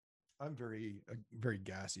I'm very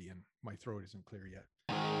gassy and my throat isn't clear yet.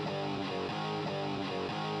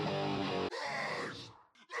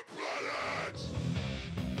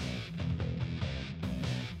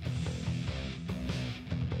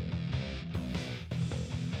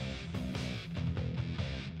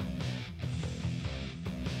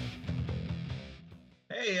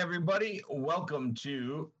 Hey, everybody, welcome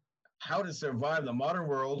to How to Survive the Modern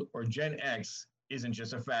World or Gen X Isn't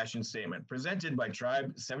Just a Fashion Statement, presented by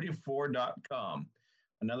Tribe74.com.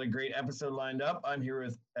 Another great episode lined up. I'm here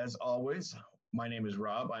with, as always, my name is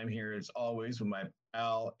Rob. I'm here, as always, with my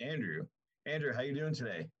pal, Andrew. Andrew, how you doing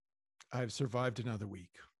today? I've survived another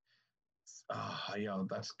week.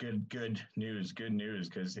 That's good news,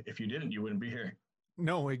 because if you didn't, you wouldn't be here.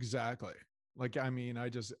 No, exactly. Like, I mean,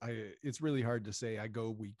 it's really hard to say I go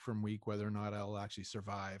week from week whether or not I'll actually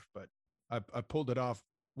survive, but I pulled it off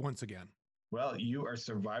once again. Well, you are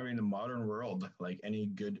surviving the modern world like any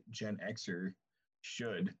good Gen Xer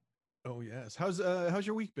should. Oh yes. How's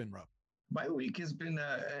your week been, Rob? My week has been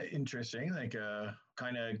interesting.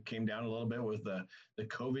 Kind of came down a little bit with the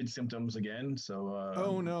COVID symptoms again. So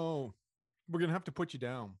Oh no. We're gonna have to put you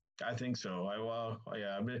down. I think so.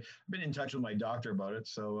 I've been in touch with my doctor about it.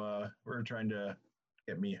 So we're trying to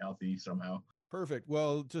get me healthy somehow. Perfect.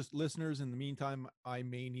 Well, just listeners, in the meantime, I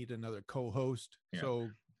may need another co-host. Yeah. So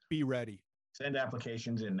be ready. Send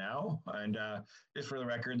applications in now, and just for the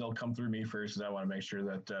record, they'll come through me first. Because I want to make sure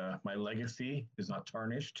that my legacy is not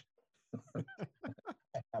tarnished. I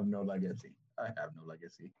have no legacy. I have no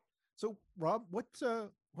legacy. So, Rob, what's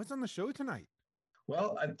on the show tonight?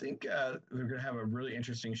 Well, I think we're going to have a really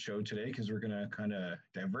interesting show today because we're going to kind of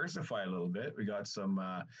diversify a little bit. We got some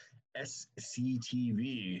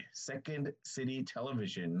SCTV, Second City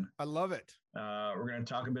Television. I love it. We're going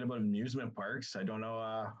to talk a bit about amusement parks. I don't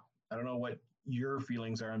know what your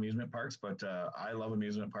feelings are on amusement parks, but I love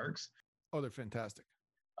amusement parks. Oh, they're fantastic.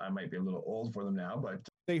 I might be a little old for them now, but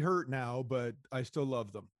they hurt now, but I still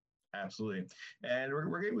love them. Absolutely. And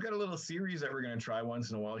we got a little series that we're going to try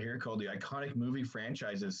once in a while here called the Iconic Movie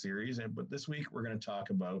Franchises series. But this week we're going to talk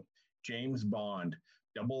about James Bond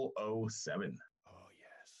 007. Oh, yes.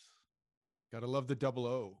 Gotta love the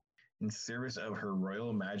 00. In service of Her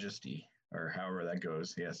Royal Majesty, or however that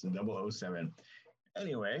goes. Yes, the 007.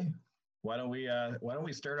 Anyway, why don't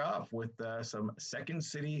we start off with some Second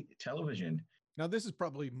City Television? Now, this is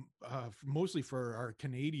probably mostly for our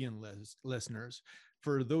Canadian listeners.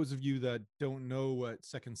 For those of you that don't know what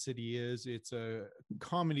Second City is, it's a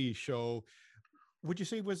comedy show. Would you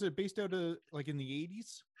say, was it based out of like in the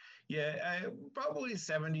 80s? Yeah, probably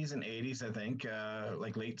 70s and 80s, I think,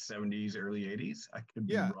 like late 70s, early 80s. I could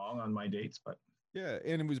be wrong on my dates, but. Yeah,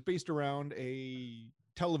 and it was based around a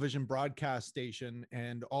television broadcast station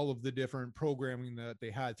and all of the different programming that they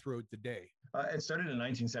had throughout the day. It started in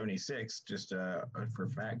 1976, just for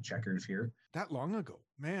fact checkers here. That long ago,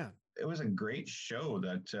 man. It was a great show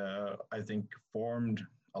that I think formed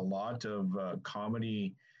a lot of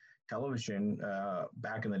comedy television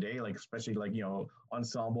back in the day, like especially like,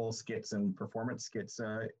 ensemble skits and performance skits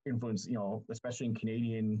influenced, especially in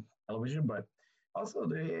Canadian television, but also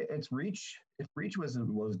its reach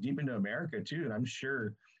was deep into America too. And I'm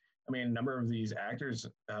sure, a number of these actors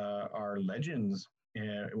are legends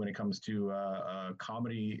when it comes to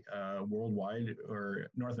comedy worldwide or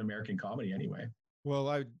North American comedy anyway. Well,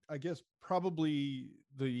 I guess probably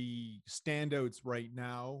the standouts right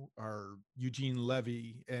now are Eugene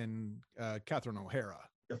Levy and Catherine O'Hara.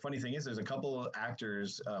 The funny thing is there's a couple of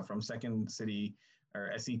actors from Second City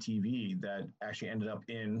or SCTV that actually ended up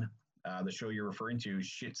in the show you're referring to,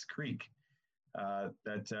 Schitt's Creek,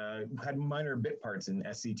 that had minor bit parts in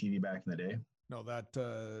SCTV back in the day. No, that's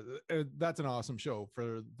an awesome show.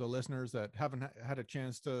 For the listeners that haven't had a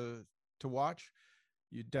chance to watch,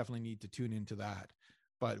 you definitely need to tune into that.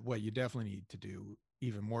 But what you definitely need to do,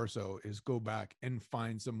 even more so, is go back and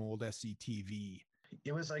find some old SCTV.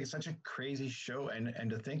 It was like such a crazy show, and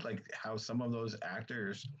to think like how some of those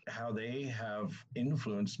actors, how they have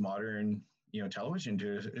influenced modern television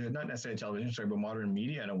to not necessarily television, sorry, but modern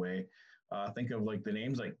media in a way. Think of like the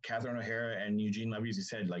names like Catherine O'Hara and Eugene Levy, as you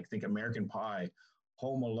said, like think American Pie,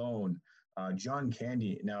 Home Alone, John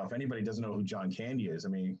Candy. Now, if anybody doesn't know who John Candy is,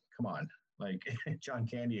 come on, like John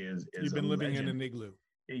Candy is you've been living legend. In an igloo.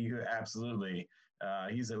 You absolutely.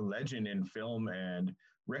 He's a legend in film, and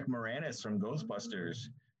Rick Moranis from Ghostbusters.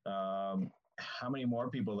 How many more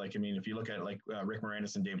people? Like, if you look at like Rick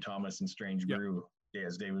Moranis and Dave Thomas and Strange Brew,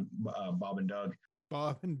 yes, David, Bob and Doug.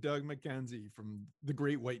 Bob and Doug McKenzie from the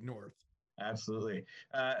Great White North. Absolutely.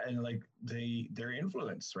 And like their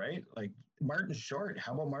influence, right? Like Martin Short.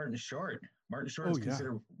 How about Martin Short? Martin Short is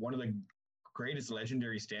considered one of the greatest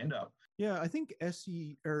legendary stand-up. Yeah, I think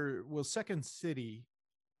Second City,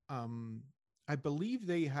 I believe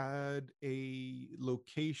they had a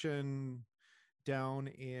location down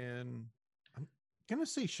in, I'm gonna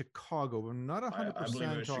say Chicago. I'm not I believe it was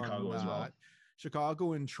 100% on Chicago as well. that.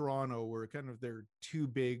 Chicago and Toronto were kind of their two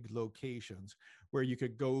big locations where you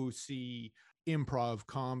could go see improv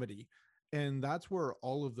comedy. And that's where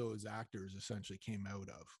all of those actors essentially came out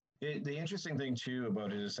of. The interesting thing too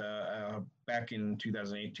about it is back in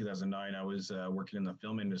 2008, 2009, I was working in the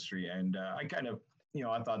film industry, and I kind of,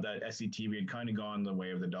 I thought that SCTV had kind of gone the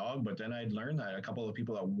way of the dog, but then I'd learned that a couple of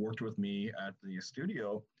people that worked with me at the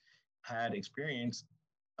studio had experience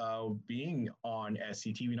being on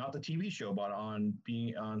SCTV, not the TV show, but on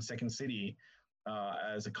being on Second City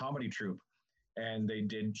as a comedy troupe. And they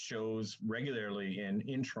did shows regularly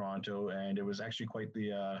in Toronto, and it was actually quite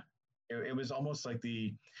it was almost like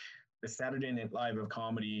the Saturday Night Live of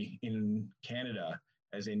comedy in Canada,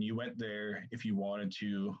 as in you went there if you wanted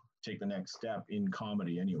to take the next step in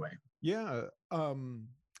comedy anyway. Yeah.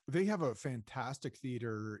 They have a fantastic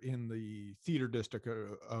theater in the theater district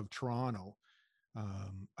of Toronto.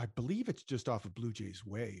 I believe it's just off of Blue Jays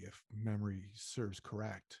Way, if memory serves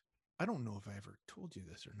correct. I don't know if I ever told you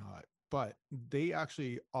this or not, but they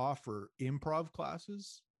actually offer improv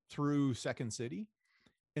classes through Second City.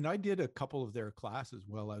 And I did a couple of their classes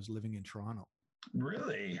while I was living in Toronto.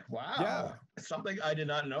 Really? Wow. Yeah. Something I did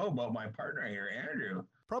not know about my partner here, Andrew.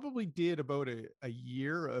 Probably did about a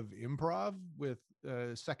year of improv with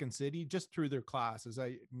Second City just through their classes.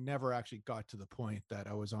 I never actually got to the point that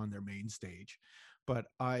I was on their main stage, but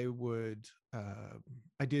I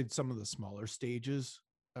did some of the smaller stages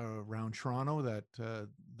around Toronto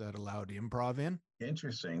that allowed improv in.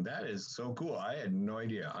 Interesting. That is so cool. I had no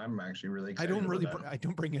idea. I'm actually really excited. I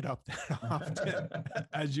don't bring it up that often,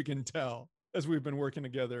 as you can tell, as we've been working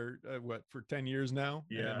together, for 10 years now.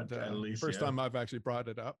 Yeah, and, at least. First time I've actually brought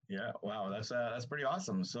it up. Yeah. Wow. That's pretty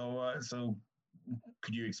awesome. So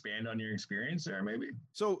could you expand on your experience there, maybe?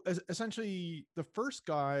 So essentially, the first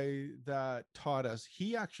guy that taught us,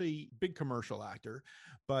 he actually big commercial actor,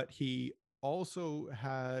 but he also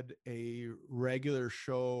had a regular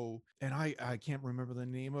show, and I can't remember the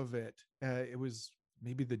name of it. It was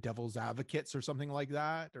maybe the Devil's Advocates or something like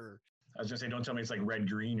that. Or I was just saying, don't tell me it's like Red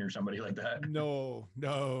Green or somebody like that. No,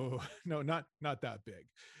 not that big.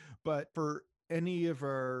 But for any of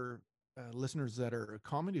our listeners that are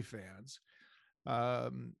comedy fans,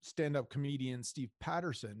 stand-up comedian Steve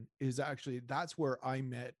Patterson is actually, that's where I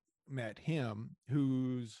met him,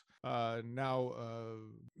 who's now a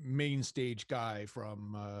main stage guy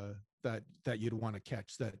from that you'd want to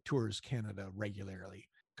catch, that tours Canada regularly.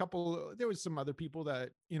 There was some other people that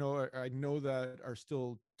I know that are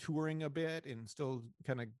still touring a bit and still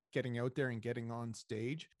kind of getting out there and getting on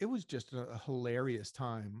stage. It was just a hilarious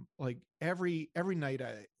time. Like every night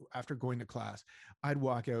after going to class, I'd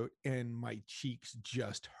walk out and my cheeks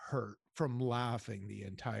just hurt from laughing the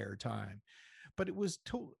entire time. But it was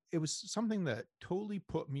something that totally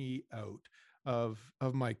put me out of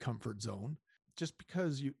my comfort zone, just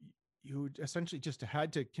because you essentially just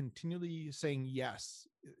had to continually saying yes.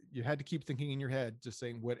 You had to keep thinking in your head, just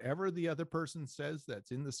saying whatever the other person says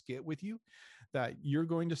that's in the skit with you, that you're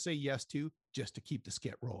going to say yes to, just to keep the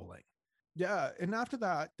skit rolling. Yeah. And after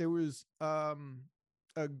that, there was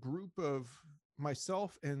a group of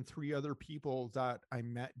myself and 3 other people that I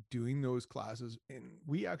met doing those classes. And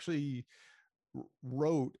we actually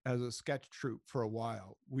wrote as a sketch troupe for a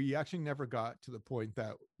while. We actually never got to the point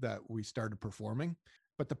that we started performing,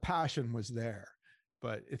 but the passion was there.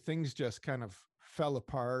 But things just kind of fell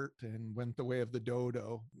apart and went the way of the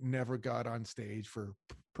dodo. Never got on stage for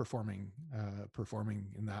performing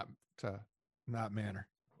in that manner.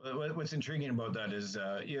 What's intriguing about that is,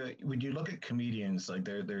 when you look at comedians, like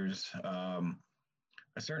there's a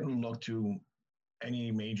certain look to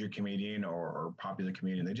any major comedian or popular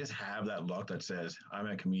comedian. They just have that look that says, I'm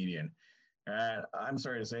a comedian. And I'm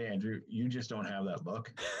sorry to say, Andrew, you just don't have that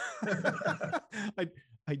look.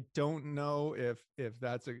 I don't know if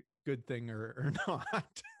that's a good thing or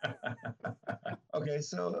not. Okay,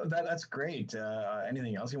 so that's great.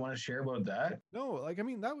 Anything else you want to share about that? No,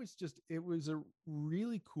 it was a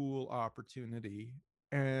really cool opportunity,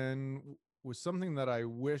 and was something that I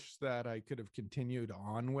wish that I could have continued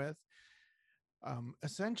on with.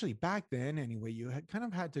 Essentially back then anyway, you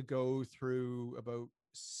had to go through about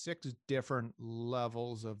 6 different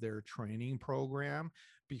levels of their training program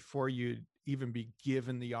before you'd even be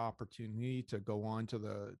given the opportunity to go on to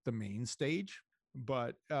the main stage.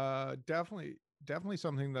 But definitely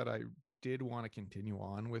something that I did want to continue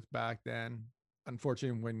on with back then.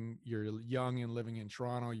 unfortunately, when you're young and living in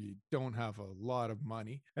Toronto, you don't have a lot of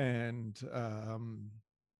money, and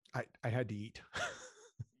I had to eat.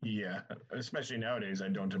 Yeah, especially nowadays, I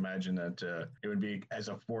don't imagine that it would be as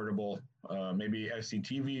affordable. Maybe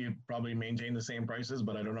SCTV probably maintain the same prices,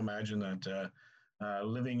 but I don't imagine that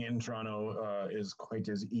living in Toronto is quite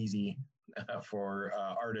as easy for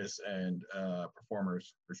artists and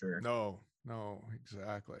performers for sure. No,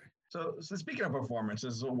 exactly. So speaking of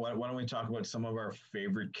performances, why don't we talk about some of our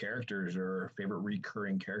favorite characters or favorite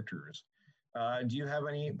recurring characters? Do you have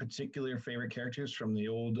any particular favorite characters from the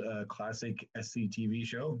old classic SCTV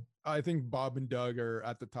show? I think Bob and Doug are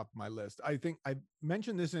at the top of my list. I think I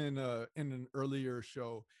mentioned this in an earlier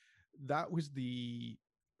show. That was the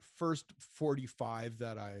first 45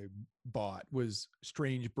 that I bought was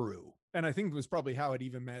Strange Brew. And I think it was probably how it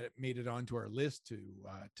even made it onto our list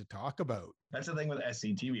to talk about. That's the thing with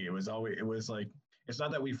SCTV. It was like it's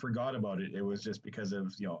not that we forgot about it. It was just because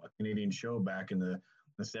of a Canadian show back in the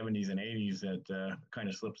 70s and 80s that kind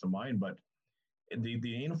of slips the mind. But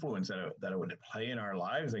the influence that it would play in our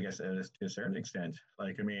lives, I guess, to a certain extent.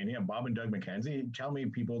 Like, I mean, yeah, Bob and Doug McKenzie. Tell me,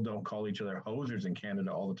 people don't call each other hosers in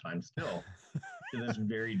Canada all the time, still to this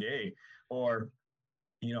very day, or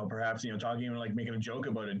perhaps talking like making a joke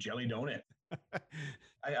about a jelly donut.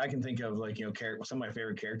 I can think of like some of my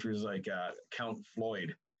favorite characters like Count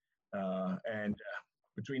Floyd, and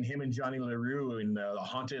between him and Johnny LaRue in the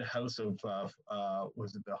haunted house of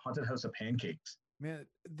was it the haunted house of pancakes? Man,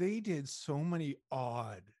 they did so many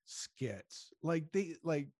odd skits. Like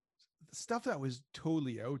stuff that was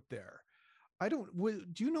totally out there. I don't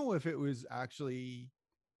do you know if it was actually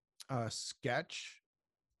a sketch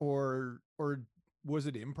or was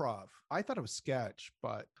it improv? I thought it was sketch,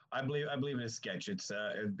 but I believe it is sketch. It's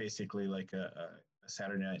basically like a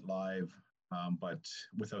Saturday Night Live, but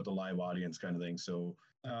without the live audience kind of thing. So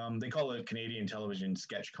they call it Canadian television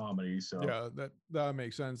sketch comedy. So yeah, that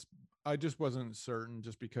makes sense. I just wasn't certain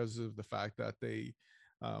just because of the fact that they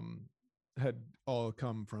um, had all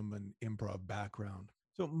come from an improv background.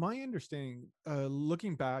 So my understanding,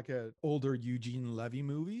 looking back at older Eugene Levy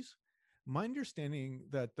movies, my understanding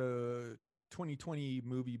that the 2020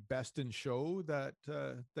 movie Best in Show that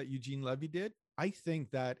Eugene Levy did, I think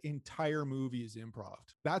that entire movie is improv.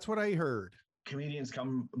 That's what I heard.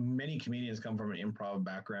 many comedians come from an improv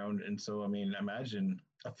background, and so I mean, imagine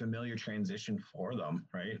a familiar transition for them,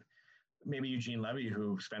 right? Maybe Eugene Levy,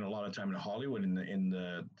 who spent a lot of time in Hollywood in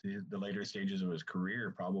the later stages of his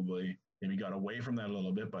career, probably maybe got away from that a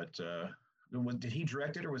little bit. But did he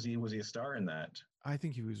direct it, or was he a star in that? I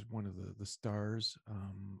think he was one of the stars.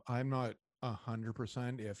 I'm not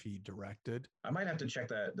 100% if he directed. I might have to check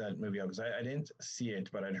that movie out because I didn't see it,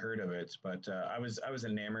 but I'd heard of it. But I was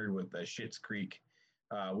enamored with Schitt's Creek,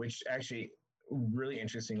 which actually really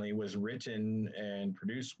interestingly was written and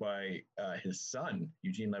produced by his son,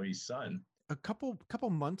 Eugene Levy's son. A couple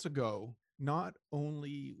months ago, not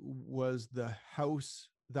only was the house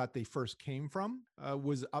that they first came from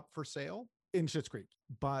was up for sale in Schitt's Creek,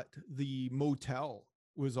 but the motel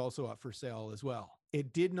was also up for sale as well.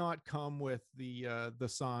 It did not come with the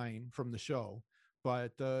sign from the show,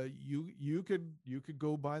 but you could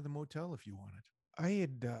go buy the motel if you wanted. I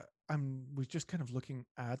had was just kind of looking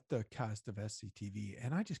at the cast of SCTV,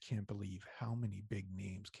 and I just can't believe how many big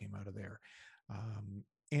names came out of there.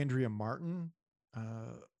 Andrea Martin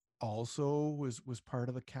also was part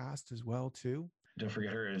of the cast as well too. Don't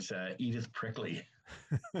forget her is Edith Prickly.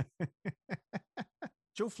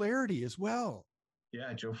 Joe Flaherty as well.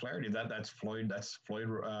 Yeah, Joe Flaherty. That's Floyd. That's Floyd.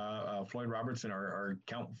 Floyd Robertson or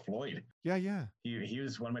Count Floyd. Yeah. He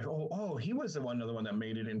was one of my. He was another one that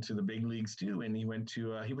made it into the big leagues too, and he went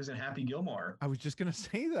to. He was in Happy Gilmore. I was just gonna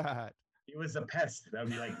say that. He was a pest. That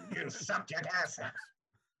would be like, you sucked your ass.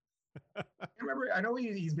 I remember. I know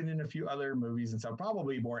he's been in a few other movies and stuff.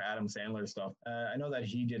 Probably more Adam Sandler stuff. I know that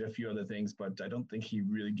he did a few other things, but I don't think he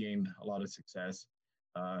really gained a lot of success.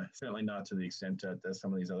 Certainly not to the extent that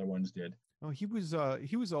some of these other ones did. Oh, he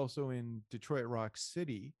was also in Detroit Rock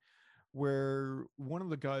City, where one of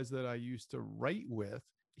the guys that I used to write with,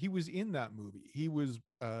 he was in that movie. He was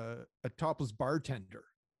a topless bartender,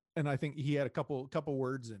 and I think he had a couple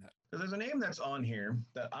words in it. There's a name that's on here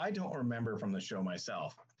that I don't remember from the show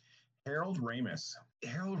myself. Harold Ramis.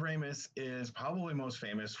 Harold Ramis is probably most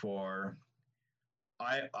famous for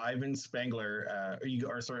Ivan Spengler,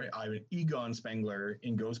 Egon Spengler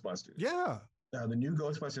in Ghostbusters. Yeah. The new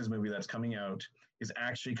Ghostbusters movie that's coming out is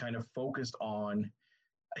actually kind of focused on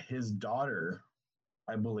his daughter,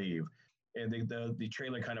 I believe. And the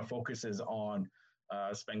trailer kind of focuses on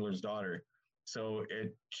Spengler's daughter. So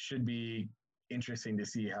it should be interesting to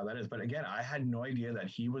see how that is. But again, I had no idea that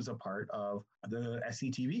he was a part of the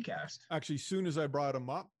SCTV cast. Actually, as soon as I brought him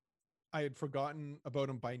up, I had forgotten about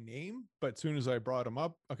him by name, but as soon as I brought him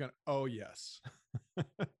up, I kind of, oh yes.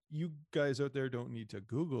 You guys out there don't need to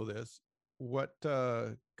Google this. What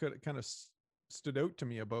kind of stood out to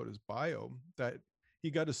me about his bio, that he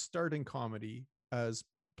got his start in comedy as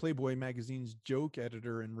Playboy magazine's joke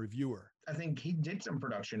editor and reviewer. I think he did some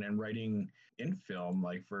production and writing in film,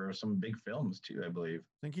 like for some big films too, I believe.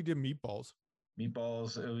 I think he did Meatballs.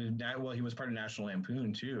 Meatballs. Well, he was part of National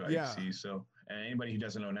Lampoon too. I see. So, and anybody who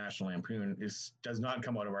doesn't know National Lampoon does not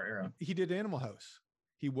come out of our era. He did Animal House.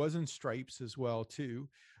 He was in Stripes as well too,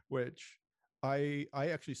 which I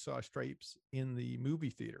actually saw Stripes in the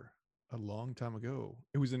movie theater a long time ago.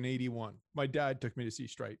 It was in '81. My dad took me to see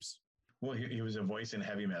Stripes. Well, he was a voice in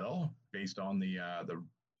Heavy Metal based on the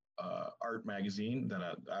art magazine that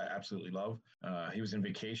I absolutely love. He was in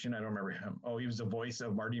Vacation. I don't remember him. Oh, he was the voice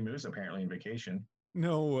of Marty Moose apparently in Vacation.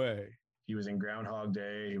 No way. He was in Groundhog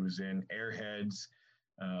Day. He was in Airheads.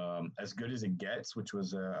 As Good as It Gets, which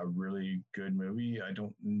was a really good movie. I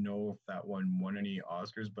don't know if that one won any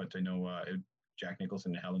Oscars, but I know Jack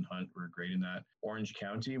Nicholson and Helen Hunt were great in that. Orange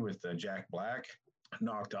County with Jack Black.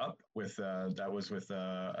 Knocked Up with that was with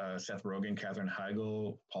Seth Rogen, Katherine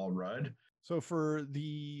Heigl, Paul Rudd. So for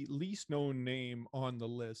the least known name on the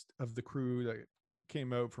list of the crew that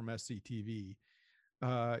came out from SCTV,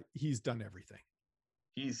 he's done everything.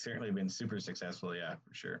 He's certainly been super successful, yeah,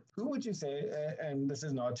 for sure. Who would you say, and this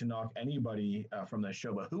is not to knock anybody from the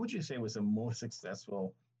show, but who would you say was the most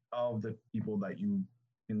successful of the people that you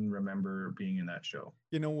can remember being in that show?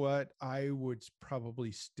 You know what? I would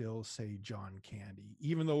probably still say John Candy,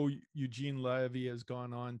 even though Eugene Levy has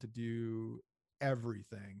gone on to do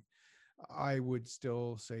everything. I would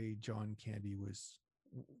still say John Candy was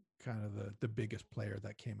kind of the biggest player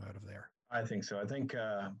that came out of there. I think so. I think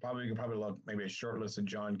probably you can probably look maybe a short list of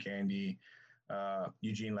John Candy,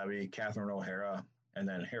 Eugene Levy, Catherine O'Hara, and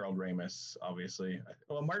then Harold Ramis, obviously.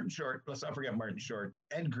 Well, Martin Short. Let's not forget Martin Short.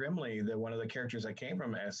 Ed Grimley, one of the characters that came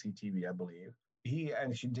from SCTV, I believe. He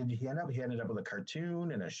ended up with a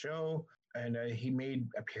cartoon and a show, and he made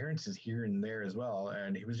appearances here and there as well.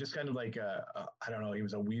 And he was just kind of like I don't know. He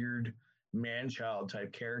was a weird man-child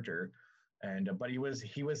type character, and but he was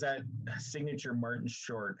that signature Martin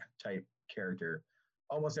Short type character.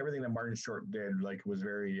 Almost everything that Martin Short did was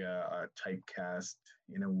very typecast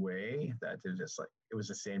in a way that it was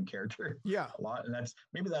the same character. Yeah, a lot, and that's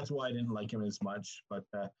why I didn't like him as much. But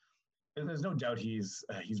there's no doubt he's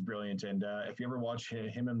brilliant. And if you ever watch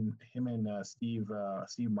him and Steve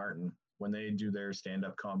Martin when they do their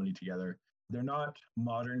stand-up comedy together, they're not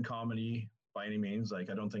modern comedy by any means. I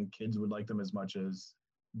don't think kids would like them as much as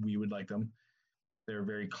we would like them. They're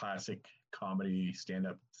very classic comedy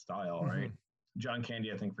stand-up style, right? John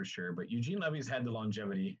Candy, I think for sure, but Eugene Levy's had the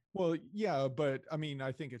longevity. Well, yeah, but I mean,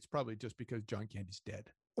 I think it's probably just because John Candy's dead,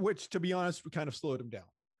 which, to be honest, kind of slowed him down.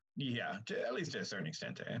 Yeah, at least to a certain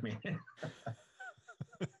extent. I mean,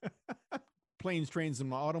 Planes, Trains,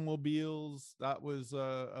 and Automobiles. That was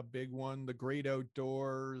a big one. The Great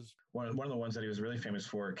Outdoors. One of the ones that he was really famous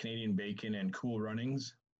for, Canadian Bacon and Cool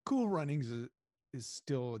Runnings. Cool Runnings is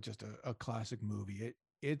still just a classic movie.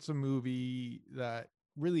 It's a movie that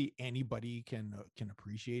really anybody can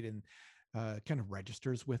appreciate and kind of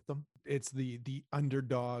registers with them. It's the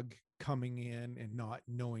underdog coming in and not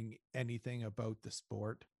knowing anything about the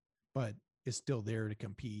sport, but is still there to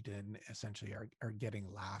compete and essentially are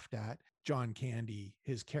getting laughed at. John Candy,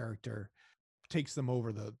 his character, takes them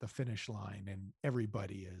over the finish line, and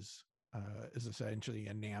everybody is essentially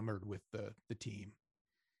enamored with the team.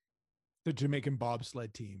 The Jamaican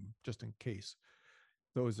bobsled team, just in case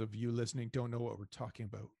those of you listening don't know what we're talking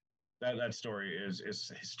about. That story is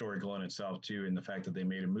historical in itself too, and the fact that they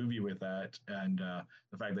made a movie with that, and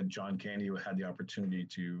the fact that John Candy had the opportunity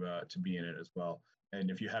to be in it as well. And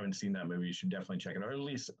if you haven't seen that movie, you should definitely check it out, or at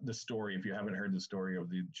least the story. If you haven't heard the story of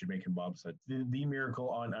the Jamaican bobsled, the miracle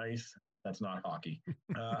on ice. That's not hockey.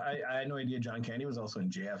 I had no idea John Candy was also in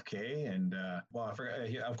JFK, and I forgot.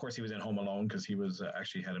 Of course, he was in Home Alone because he was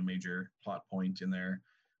actually had a major plot point in there.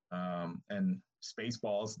 And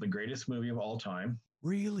Spaceballs, the greatest movie of all time.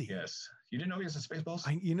 Really? Yes. You didn't know he was in Spaceballs?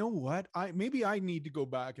 You know what? Maybe I need to go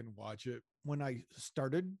back and watch it. When I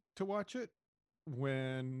started to watch it,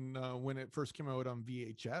 when it first came out on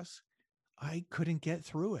VHS, I couldn't get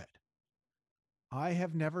through it. I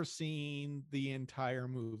have never seen the entire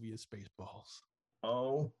movie of Spaceballs.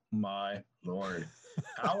 Oh my Lord.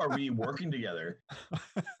 How are we working together?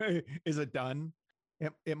 Is it done?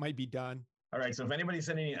 It might be done. All right. So if anybody's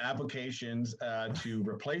sending applications to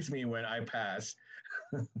replace me when I pass,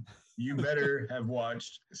 you better have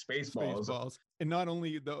watched Spaceballs. Spaceballs, and not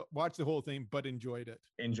only watch the whole thing, but enjoyed it,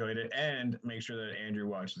 and make sure that Andrew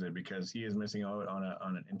watches it because he is missing out on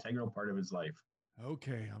an integral part of his life.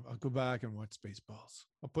 Okay, I'll go back and watch Spaceballs.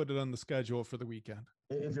 I'll put it on the schedule for the weekend.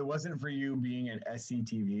 If it wasn't for you being an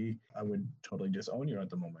SCTV, I would totally disown you at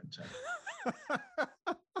the moment.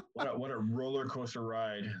 What a roller coaster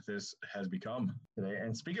ride this has become today.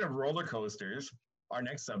 And speaking of roller coasters, our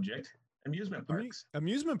next subject, amusement parks.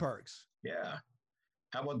 Amusement parks. Yeah.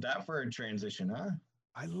 How about that for a transition, huh?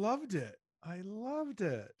 I loved it.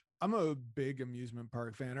 I'm a big amusement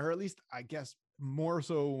park fan, or at least I guess more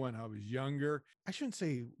so when I was younger. I shouldn't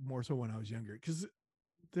say more so when I was younger, because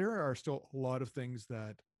there are still a lot of things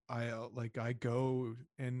that I like. I go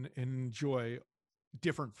and enjoy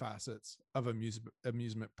different facets of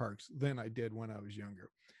amusement parks than I did when I was younger.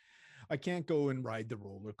 I can't go and ride the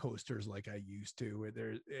roller coasters like I used to.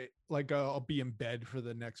 I'll be in bed for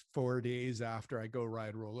the next 4 days after I go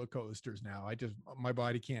ride roller coasters now. My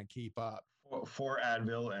body can't keep up. For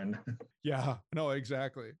Advil and yeah, no,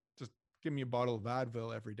 exactly. Just give me a bottle of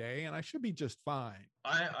Advil every day and I should be just fine.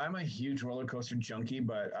 I'm a huge roller coaster junkie,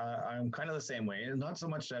 but I'm kind of the same way. Not so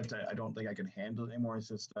much that I don't think I can handle it anymore. It's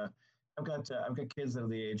just I've got kids that are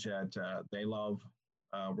the age that they love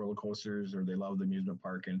roller coasters or they love the amusement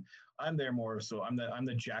park, and I'm there more. So I'm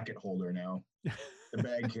the jacket holder now, the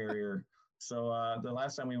bag carrier. So the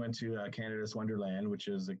last time we went to Canada's Wonderland, which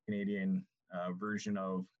is a Canadian version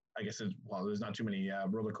of, I guess there's not too many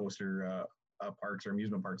roller coaster parks or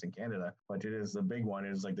amusement parks in Canada, but it is the big one.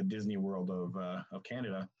 It is like the Disney World of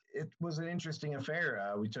Canada. It was an interesting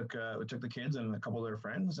affair. We took the kids and a couple of their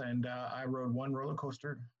friends, and I rode one roller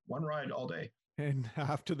coaster, one ride all day. And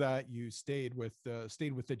after that, you stayed with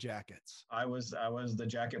the jackets. I was the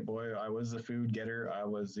jacket boy. I was the food getter. I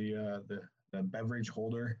was the beverage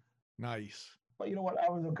holder. Nice. But you know what? I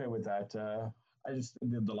was okay with that. I just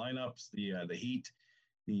did the lineups, the heat,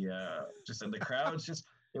 just the crowds. Just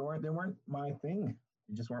they weren't my thing.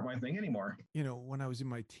 They just weren't my thing anymore. You know, when I was in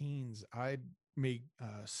my teens, I'd make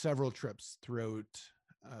several trips throughout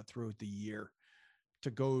the year to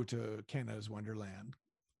go to Canada's Wonderland,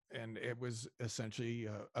 and it was essentially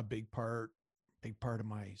a big part of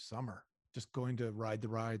my summer. Just going to ride the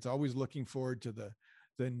rides, always looking forward to the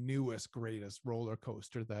newest, greatest roller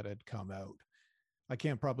coaster that had come out. I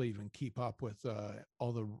can't probably even keep up with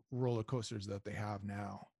all the roller coasters that they have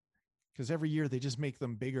now, because every year they just make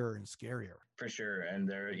them bigger and scarier. For sure. And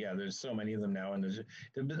there's so many of them now. And there's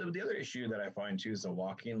the other issue that I find too is the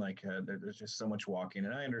walking. Like there's just so much walking,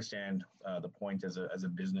 and I understand the point as a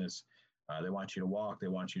business. They want you to walk. They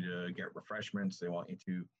want you to get refreshments. They want you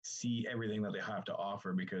to see everything that they have to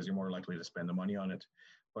offer because you're more likely to spend the money on it.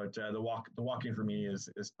 But the walking for me is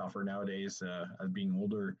tougher nowadays as being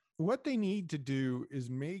older. What they need to do is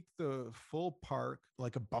make the full park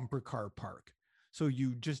like a bumper car park. So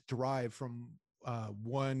you just drive from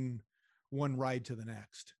one ride to the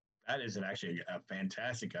next. That is actually a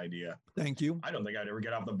fantastic idea. Thank you. I don't think I'd ever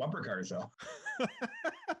get off the bumper cars though.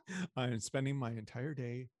 I'm spending my entire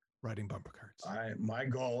day riding bumper cars. My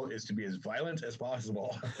goal is to be as violent as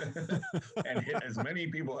possible and hit as many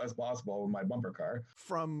people as possible with my bumper car.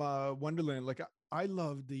 From Wonderland, like I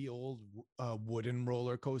love the old wooden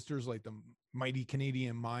roller coasters, like the Mighty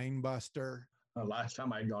Canadian Mine Buster. The last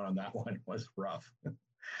time I'd gone on that one was rough.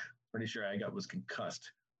 Pretty sure I was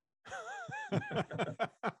concussed.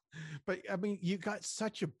 But I mean, you got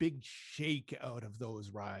such a big shake out of those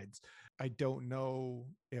rides. I don't know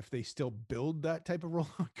if they still build that type of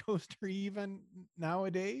roller coaster even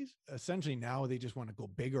nowadays. Essentially now they just want to go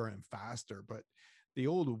bigger and faster, but the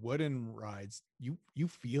old wooden rides, you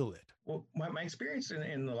feel it. Well, my experience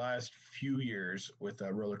in the last few years with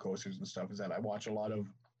roller coasters and stuff is that I watch a lot of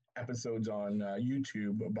episodes on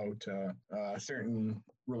YouTube about certain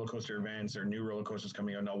roller coaster events or new roller coasters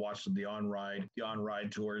coming out, and I'll watch the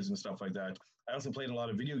on-ride tours and stuff like that. I also played a lot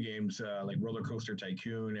of video games like Roller Coaster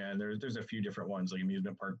Tycoon, and there's a few different ones like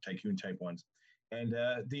amusement park tycoon type ones. And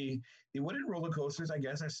the wooden roller coasters, I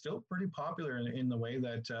guess, are still pretty popular in the way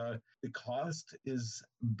that the cost is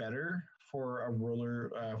better for a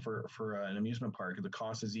roller for an amusement park. The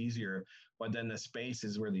cost is easier, but then the space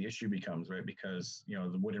is where the issue becomes, right? Because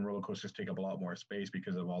the wooden roller coasters take up a lot more space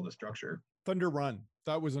because of all the structure. Thunder Run,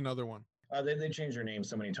 that was another one. They changed their name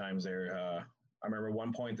so many times there. I remember at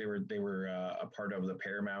one point they were a part of the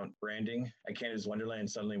Paramount branding. Canada's Wonderland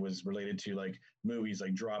suddenly was related to like movies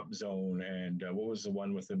like Drop Zone and what was the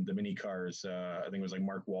one with the mini cars? I think it was like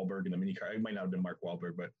Mark Wahlberg in the mini car. It might not have been Mark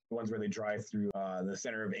Wahlberg, but the ones where they drive through the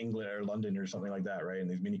center of England or London or something like that, right? And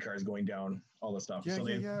these mini cars going down all the stuff. Yeah.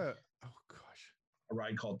 Oh gosh. a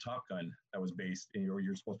ride called Top Gun that was based in, or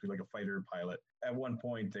you're supposed to be like a fighter pilot. At one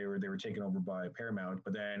point, they were taken over by Paramount,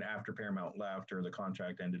 but then after Paramount left or the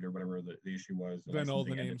contract ended or whatever the issue was, then all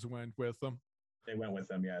the names went with them. They went with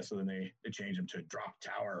them, yeah. So then they changed them to Drop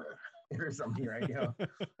Tower or something, right?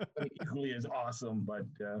 But equally as awesome, but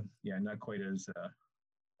yeah, not quite as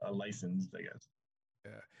licensed, I guess.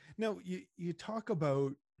 Yeah. Now you talk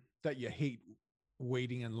about that you hate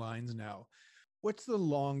waiting in lines now. What's the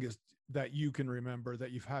longest that you can remember that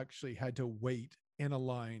you've actually had to wait in a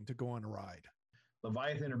line to go on a ride?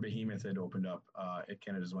 Leviathan or Behemoth had opened up at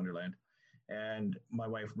Canada's Wonderland, and my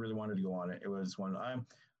wife really wanted to go on it. It was one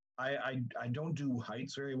I don't do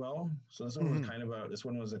heights very well, so this one was this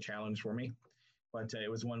one was a challenge for me. But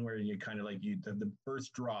it was one where you kind of like the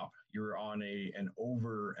first drop, you were on an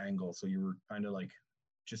over angle, so you were kind of like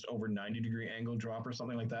just over 90-degree angle drop or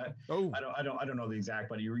something like that. Oh, I don't know the exact,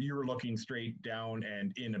 but you were looking straight down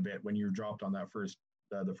and in a bit when you dropped on that first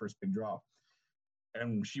the first big drop.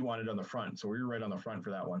 And she wanted on the front, so we were right on the front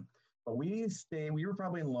for that one. But we were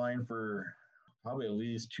probably in line for probably at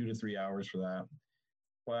least 2 to 3 hours for that.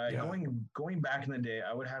 But yeah. going back in the day,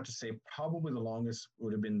 I would have to say probably the longest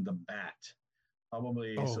would have been the Bat.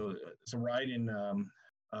 Probably so ride in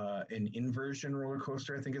an inversion roller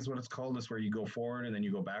coaster, I think is what it's called. It's where you go forward and then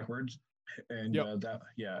you go backwards. And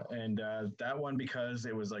that one, because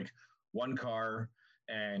it was like one car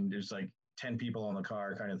and there's like 10 people on the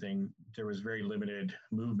car kind of thing, there was very limited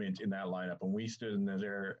movement in that lineup. And we stood in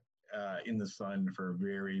there in the sun for a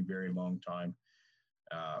very, very long time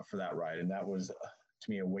for that ride. And that was, to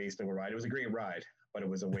me, a waste of a ride. It was a great ride, but it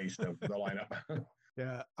was a waste of the lineup.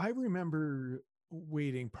 Yeah, I remember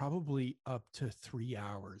waiting probably up to 3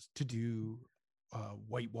 hours to do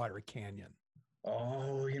Whitewater Canyon.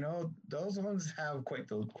 Oh, those ones have quite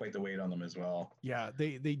the weight on them as well. Yeah,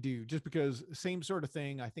 they do. Just because same sort of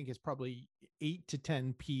thing. I think it's probably 8 to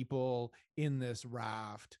 10 people in this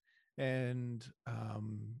raft, and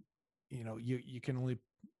you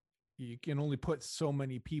can only put so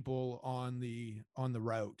many people on the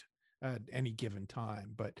route at any given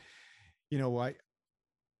time. But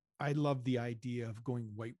I love the idea of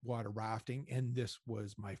going whitewater rafting, and this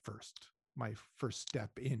was my first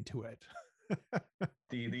step into it.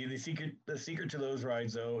 The secret to those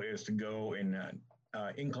rides, though, is to go in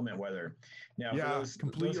inclement weather. Now, for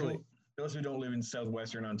those who don't live in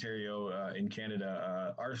southwestern Ontario in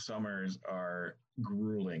Canada, our summers are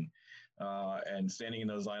grueling, and standing in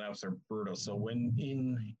those lineups are brutal. So when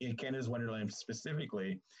in Canada's Wonderland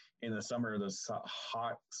specifically, in the summer, those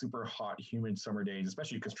hot, super hot, humid summer days,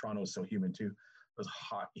 especially because Toronto is so humid too, those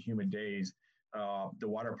hot, humid days, the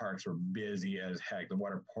water parks were busy as heck, the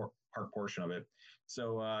water park portion of it.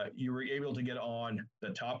 So you were able to get on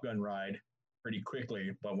the Top Gun ride pretty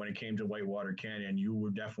quickly, but when it came to Whitewater Canyon, you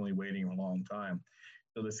were definitely waiting a long time.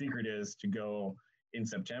 So the secret is to go in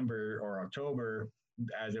September or October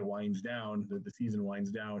as it winds down, the season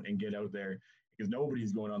winds down, and get out there, because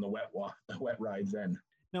nobody's going on the wet rides then.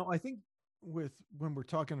 Now, I think when we're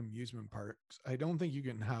talking amusement parks, I don't think you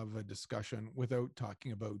can have a discussion without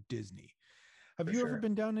talking about Disney. Have you ever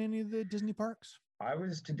been down to any of the Disney parks? I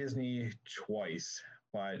was to Disney twice,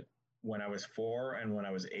 but when I was 4 and when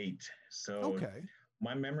I was 8. So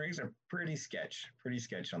my memories are pretty sketch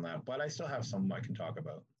on that, but I still have some I can talk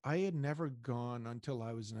about. I had never gone until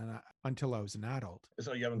I was an adult.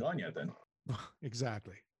 So you haven't gone yet then?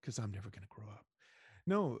 Exactly, because I'm never going to grow up.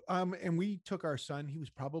 No, and we took our son. He was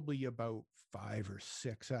probably about 5 or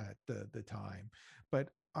 6 at the time, but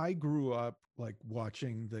I grew up like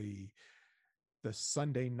watching the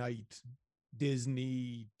Sunday night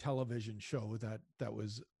Disney television show that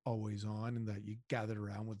was always on and that you gathered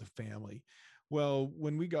around with the family. Well,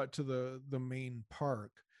 when we got to the main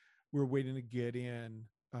park, we were waiting to get in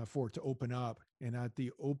for it to open up, and at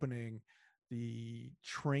the opening, the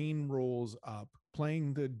train rolls up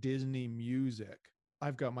playing the Disney music.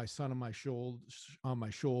 I've got my son on my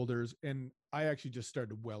shoulders, and I actually just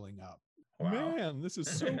started welling up. Wow. Man, this is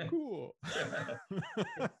so cool.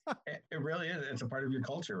 It really is. It's a part of your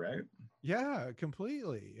culture, right? Yeah,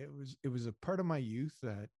 completely. It was a part of my youth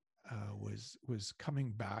that was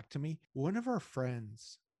coming back to me. One of our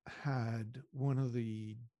friends had one of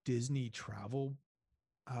the Disney travel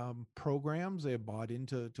programs. They had bought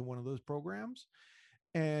into one of those programs,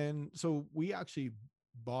 and so we actually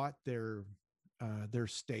bought their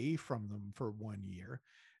stay from them for 1 year.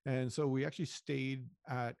 And so we actually stayed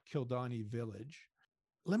at Kildani Village.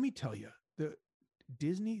 Let me tell you, the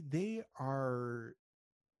Disney, they are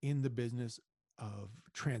in the business of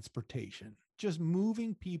transportation, just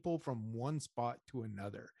moving people from one spot to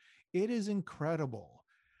another. It is incredible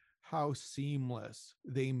how seamless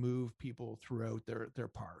they move people throughout their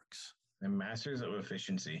parks. And masters of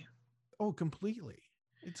efficiency. Oh, completely.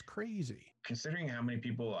 It's crazy. Considering how many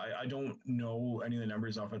people, I don't know any of the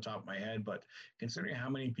numbers off the top of my head, but considering how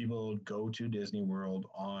many people go to Disney World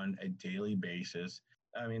on a daily basis,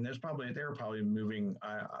 I mean, they're probably moving.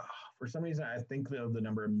 For some reason, I think of the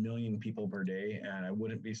number of million people per day, and I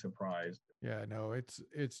wouldn't be surprised. Yeah, no,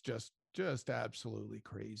 it's just absolutely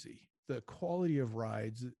crazy. The quality of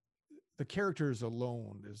rides, the characters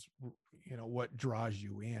alone is, what draws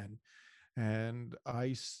you in. And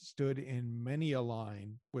I stood in many a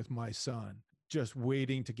line with my son, just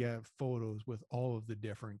waiting to get photos with all of the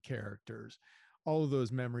different characters, all of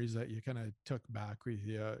those memories that you kind of took back with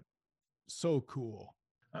you. So cool.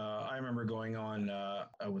 I remember going on.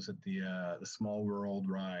 I was at the Small World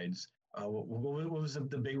rides. What was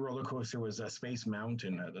the big roller coaster? Was Space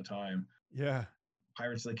Mountain at the time. Yeah.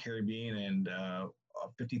 Pirates of the Caribbean and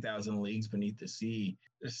 50,000 Leagues Beneath the Sea.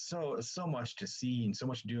 There's so much to see and so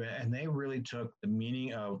much to do, and they really took the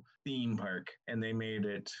meaning of theme park and they made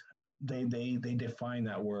it. They defined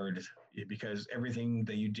that word, because everything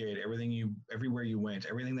that you did, everywhere you went,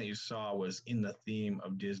 everything that you saw was in the theme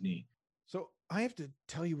of Disney. So I have to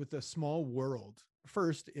tell you, with the Small World,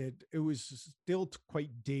 first, it was still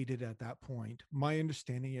quite dated at that point. My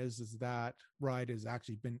understanding is that ride has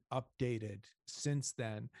actually been updated since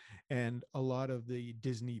then, and a lot of the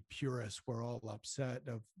Disney purists were all upset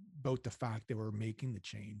about the fact they were making the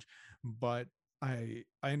change. But I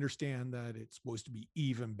understand that it's supposed to be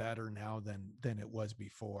even better now than it was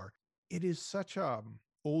before. It is such a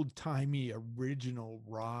old-timey original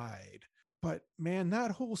ride. But man,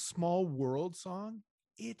 that whole Small World song,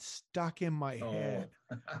 it stuck in my head.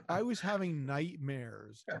 I was having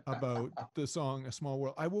nightmares about the song A Small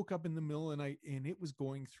World. I woke up in the middle of the night and it was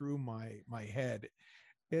going through my head.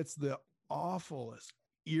 It's the awfulest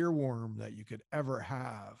earworm that you could ever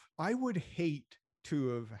have. I would hate to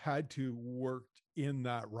have had to work in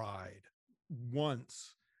that ride.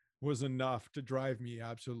 Once was enough to drive me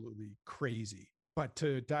absolutely crazy. But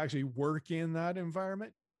to actually work in that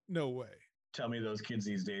environment, no way. Tell me those kids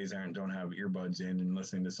these days don't have earbuds in and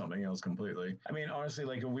listening to something else completely. I mean, honestly,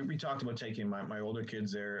 like we talked about taking my older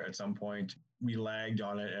kids there at some point. We lagged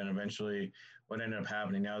on it, and eventually, what ended up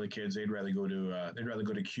happening now, the kids they'd rather go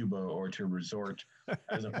to Cuba or to a resort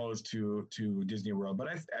as opposed to Disney World. But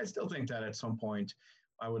I still think that at some point,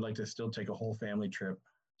 I would like to still take a whole family trip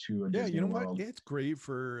to a Disney World. What? It's great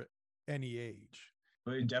for any age.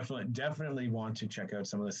 But I definitely want to check out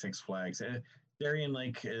some of the Six Flags. Darien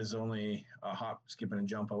Lake is only a hop, skip, and a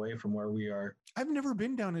jump away from where we are. I've never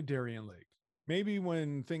been down to Darien Lake. Maybe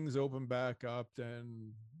when things open back up,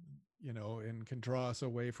 then, and can draw us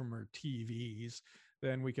away from our TVs,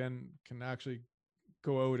 then we can actually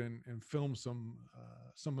go out and film some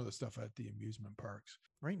of the stuff at the amusement parks.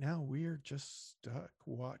 Right now, we're just stuck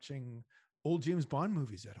watching old James Bond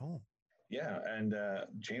movies at home. Yeah, and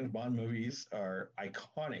James Bond movies are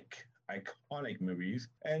iconic movies.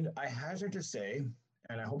 And I hazard to say,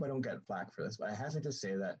 and I hope I don't get flack for this, but I hazard to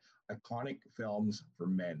say that iconic films for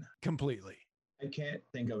men. Completely. I can't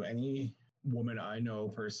think of any woman I know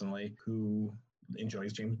personally who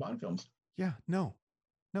enjoys James Bond films. Yeah, no,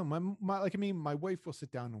 my wife will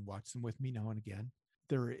sit down and watch them with me now and again.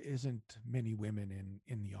 There isn't many women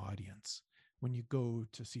in the audience when you go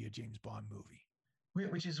to see a James Bond movie.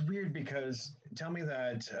 Which is weird, because tell me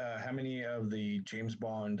that how many of the James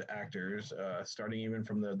Bond actors, starting even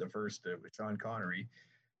from the first Sean Connery,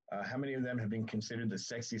 how many of them have been considered the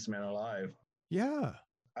sexiest man alive? Yeah.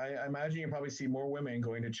 I imagine you probably see more women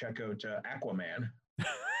going to check out Aquaman.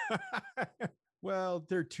 Well,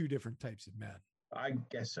 they're two different types of men. I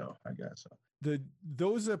guess so.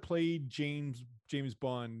 Those that play James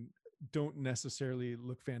Bond don't necessarily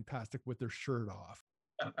look fantastic with their shirt off.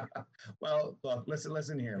 Well, look,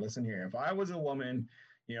 listen here. If I was a woman,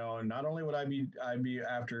 not only would I be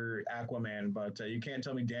after Aquaman, but you can't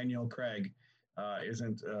tell me Daniel Craig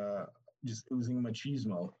isn't just oozing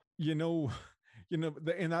machismo.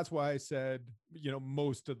 And that's why I said,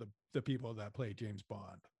 most of the people that play James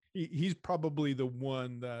Bond, he's probably the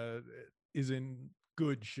one that is in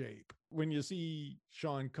good shape. When you see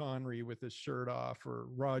Sean Connery with his shirt off, or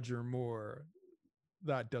Roger Moore,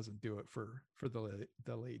 that doesn't do it for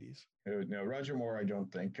the ladies. No, Roger Moore, I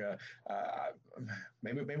don't think.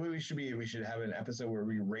 Maybe we should have an episode where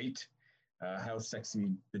we rate how sexy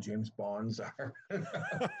the James Bonds are.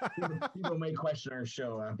 People may question our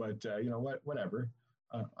show, but you know what? Whatever.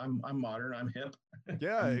 I'm modern. I'm hip.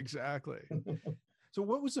 Yeah, exactly. So,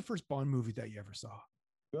 what was the first Bond movie that you ever saw?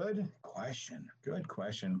 Good question. Good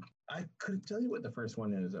question. I couldn't tell you what the first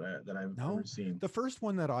one is that I've ever No, seen. the first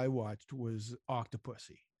one that I watched was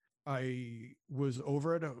Octopussy. I was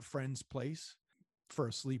over at a friend's place for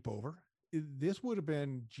a sleepover. This would have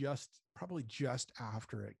been probably just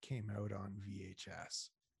after it came out on VHS.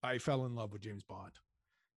 I fell in love with James Bond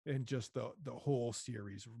and just the whole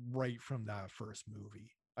series right from that first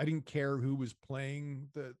movie. I didn't care who was playing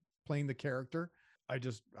the character.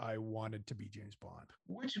 I wanted to be James Bond.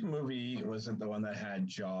 Which movie was it? The one that had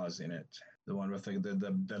Jaws in it? The one with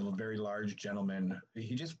the very large gentleman.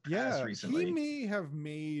 He just passed Yeah, he recently. may have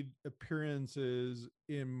made appearances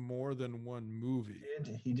in more than one movie.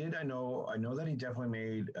 He did. I know that he definitely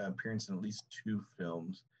made an appearance in at least two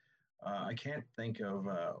films. I can't think of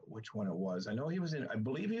which one it was. I know he was in. I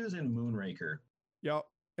believe he was in Moonraker. Yeah,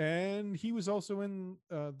 and he was also in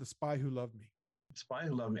The Spy Who Loved Me. Spy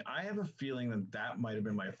Who Loved Me. I have a feeling that that might have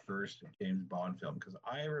been my first James Bond film because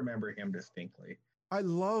I remember him distinctly. I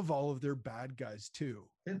love all of their bad guys too.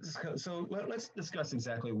 Let's discuss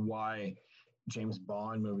exactly why James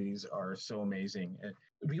Bond movies are so amazing.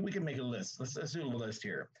 We can make a list. Let's do a list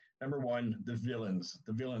here. Number one, the villains.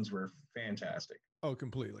 The villains were fantastic. Oh,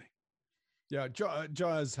 completely. Yeah,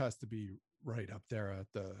 Jaws has to be right up there at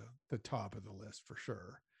the top of the list for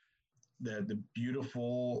sure. The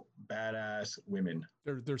beautiful badass women.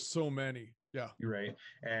 There's so many. Yeah. You're right.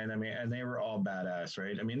 And I mean, and they were all badass,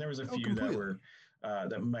 right? I mean, there was a Oh, few that completely. were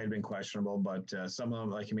that might have been questionable, but some of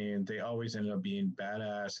them, like I mean, they always ended up being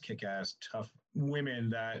badass, kick-ass, tough women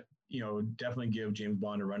that definitely give James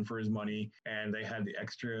Bond a run for his money, and they had the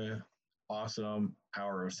extra awesome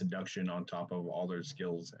power of seduction on top of all their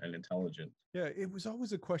skills and intelligence. Yeah, it was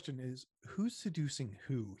always a question is who's seducing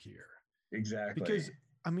who here? Exactly. Because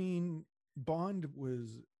I mean, Bond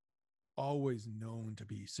was always known to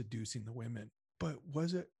be seducing the women, but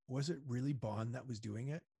was it really Bond that was doing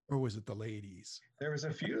it, or was it the ladies? There was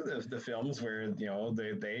a few of the films where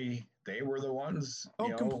they were the ones Oh,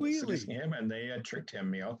 seducing completely. him, and they tricked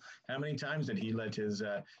him. How many times did he let his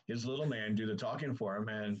little man do the talking for him,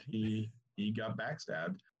 and he got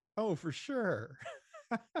backstabbed. Oh, for sure.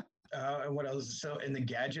 And what else? So, in the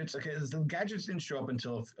gadgets, okay, the gadgets didn't show up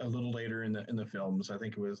until a little later in the films. I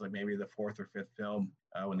think it was like maybe the fourth or fifth film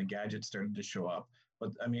when the gadgets started to show up.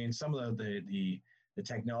 But I mean, some of the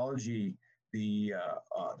technology, the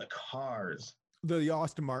cars. The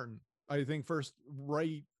Austin Martin. I think first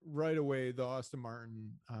right away the Austin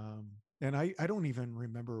Martin. And I don't even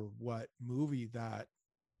remember what movie that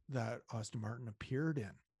Austin Martin appeared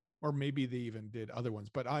in, or maybe they even did other ones.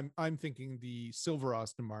 But I'm thinking the silver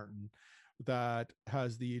Austin Martin that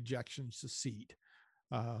has the ejection seat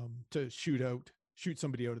to shoot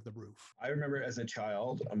somebody out of the roof. I remember as a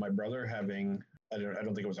child, my brother having I don't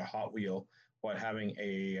think it was a Hot Wheel, but having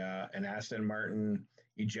an Aston Martin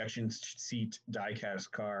ejection seat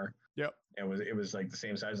diecast car. Yep. It was like the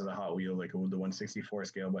same size as the Hot Wheel, like the 164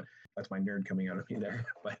 scale. But that's my nerd coming out of me there.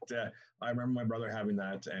 But I remember my brother having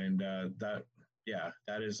that, and that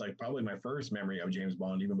is like probably my first memory of James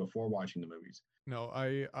Bond, even before watching the movies. No,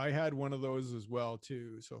 I had one of those as well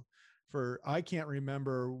too. So I can't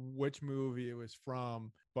remember which movie it was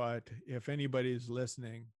from, but if anybody's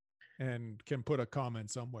listening and can put a comment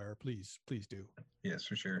somewhere, please do. Yes,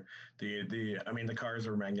 for sure. I mean, the cars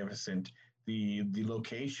were magnificent. The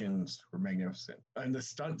locations were magnificent, and the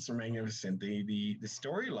stunts were magnificent. The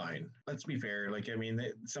storyline. Let's be fair. Like I mean,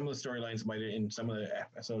 some of the storylines might in some of the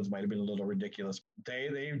episodes might have been a little ridiculous.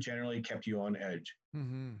 They generally kept you on edge,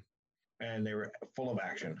 Mm-hmm. and they were full of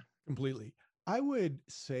action. Completely. I would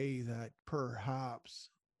say that perhaps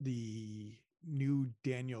the new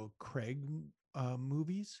Daniel Craig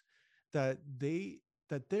movies that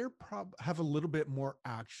they're have a little bit more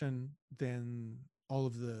action than all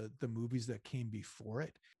of the movies that came before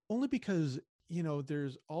it. Only because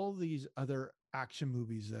there's all these other action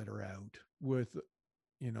movies that are out with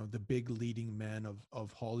the big leading men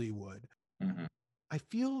of Hollywood. Mm-hmm. I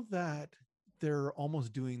feel that they're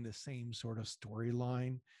almost doing the same sort of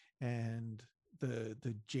storyline, and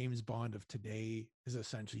the James Bond of today is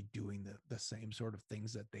essentially doing the same sort of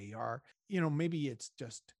things that they are. Maybe it's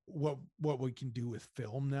just what we can do with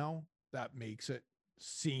film now that makes it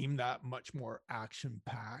seem that much more action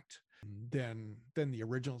packed than the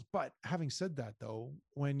originals. But having said that, though,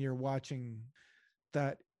 when you're watching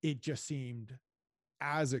that, it just seemed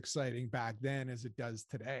as exciting back then as it does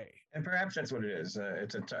today. And perhaps that's what it is.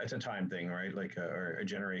 It's a time thing, right? Like or a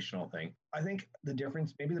generational thing. I think the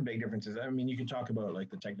difference, maybe the big difference is, I mean, you could talk about like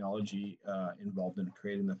the technology involved in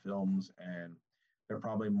creating the films, and they're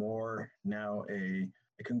probably more now a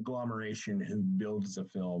conglomeration who builds a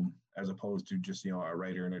film as opposed to just a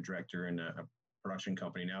writer and a director and production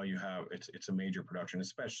company. Now you have it's a major production,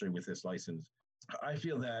 especially with this license. I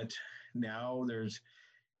feel that now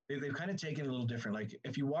they've kind of taken a little different. Like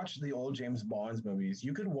if you watch the old James Bond's movies,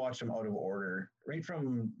 you could watch them out of order, right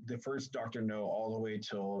from the first Doctor No all the way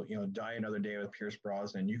till Die Another Day with Pierce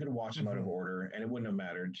Brosnan. You could watch them out of order, and it wouldn't have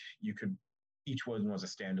mattered. You could each one was a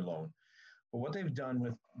standalone. But what they've done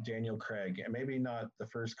with Daniel Craig, and maybe not the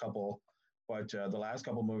first couple, but the last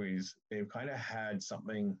couple movies, they've kind of had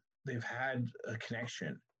something. They've had a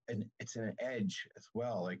connection, and it's an edge as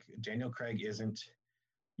well. Like Daniel Craig isn't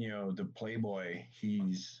the playboy.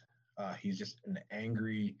 He's just an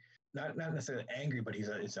angry, not necessarily angry, but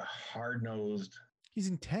it's a hard-nosed. He's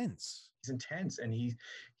intense. He's intense, and he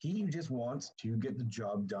just wants to get the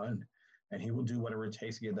job done, and he will do whatever it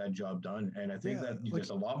takes to get that job done. And I think that there's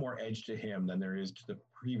a lot more edge to him than there is to the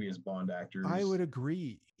previous Bond actors. I would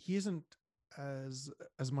agree. He isn't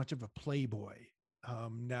as much of a playboy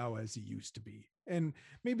now as he used to be, and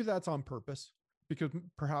maybe that's on purpose because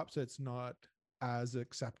perhaps it's not as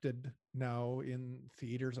accepted now in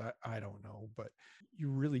theaters. I don't know, but you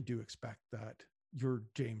really do expect that your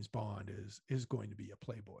James Bond is going to be a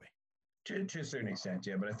playboy. To a certain extent,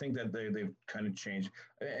 yeah. But I think that they've kind of changed,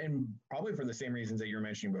 and probably for the same reasons that you were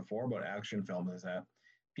mentioning before about action films, is that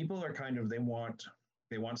people are kind of they want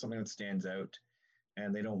something that stands out,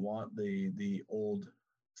 and they don't want the old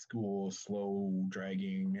school slow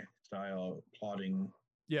dragging style plotting.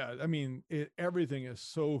 Yeah, I mean, everything is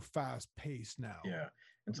so fast paced now. Yeah,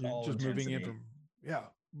 it's all just intensity.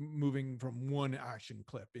 moving from one action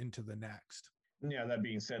clip into the next. Yeah, that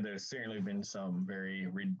being said, there's certainly been some very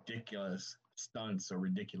ridiculous stunts or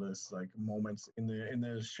ridiculous like moments in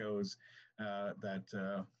the shows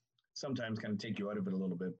that sometimes kind of take you out of it a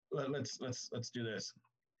little bit. Let's do this.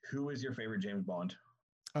 Who is your favorite James Bond?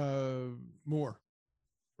 Moore.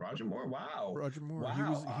 Roger Moore. Wow. Roger Moore.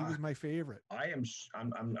 Wow. He was my favorite. I'm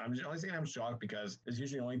only saying I'm shocked because there's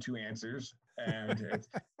usually only two answers, and it's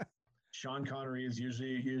Sean Connery is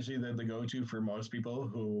usually the go-to for most people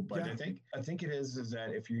who, but yeah. I think it is that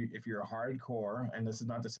if you're a hardcore, and this is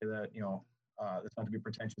not to say that, it's not to be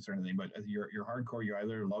pretentious or anything, but as you're hardcore, you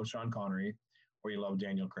either love Sean Connery or you love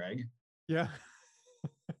Daniel Craig. Yeah.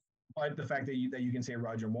 But the fact that you can say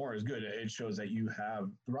Roger Moore is good, it shows that you have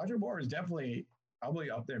Roger Moore is definitely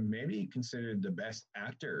probably up there, maybe considered the best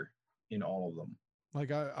actor in all of them.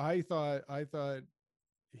 Like I thought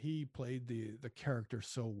he played the character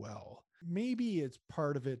so well. Maybe it's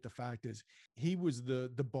part of it. The fact is he was the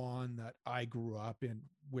Bond that I grew up in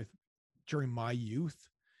with during my youth.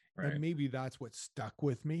 Right. And maybe that's what stuck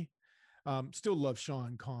with me. Still love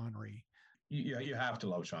Sean Connery. You have to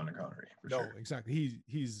love Sean Connery. For sure. Exactly.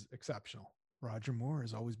 He's exceptional. Roger Moore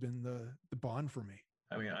has always been the Bond for me.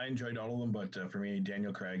 I mean, I enjoyed all of them, but for me,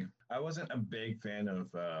 Daniel Craig. I wasn't a big fan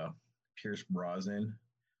of Pierce Brosnan,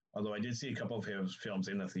 although I did see a couple of his films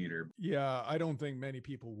in the theater. Yeah, I don't think many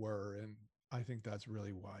people were, and I think that's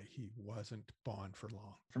really why he wasn't Bond for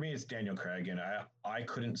long. For me, it's Daniel Craig, and I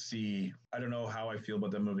couldn't see, I don't know how I feel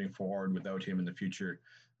about them moving forward without him in the future.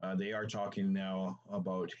 They are talking now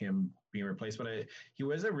about him being replaced, but he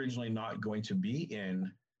was originally not going to be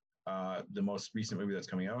in the most recent movie that's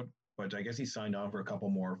coming out, but I guess he signed on for a couple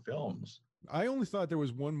more films. I only thought there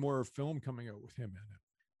was one more film coming out with him in it.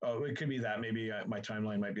 Oh, it could be that. Maybe my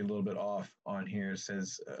timeline might be a little bit off on here. It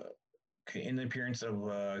says, in the appearance of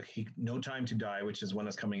No Time to Die, which is one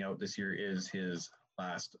that's coming out this year, is his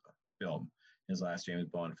last film, his last James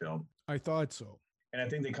Bond film. I thought so. And I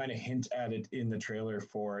think they kind of hint at it in the trailer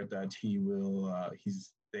for that he will,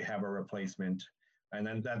 they have a replacement. And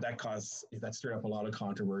then that stirred up a lot of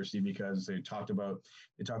controversy because they talked about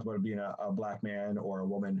it being a black man or a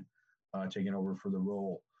woman taking over for the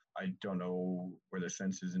role. I don't know where the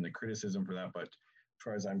sense is in the criticism for that, but as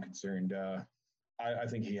far as I'm concerned, I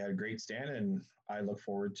think he had a great stand, and I look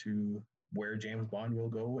forward to where James Bond will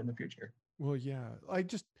go in the future. Well, yeah,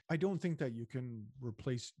 I don't think that you can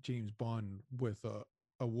replace James Bond with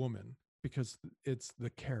a woman because it's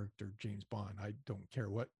the character James Bond. I don't care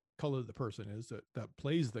what color the person is that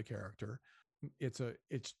plays the character. It's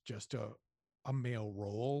just a male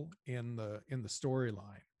role in the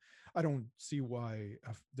storyline. I don't see why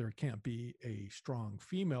there can't be a strong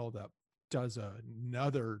female that does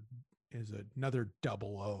another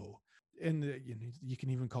 00. And you can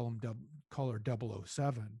even call her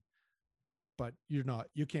 007, but you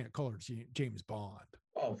can't call her James Bond.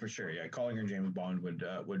 Oh, for sure. Yeah. Calling her James Bond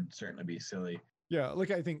would certainly be silly. Yeah.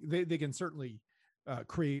 Like I think they can certainly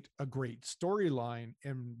create a great storyline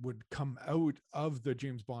and would come out of the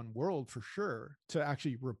James Bond world for sure to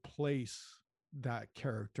actually replace that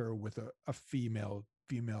character with a female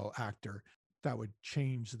actor. that would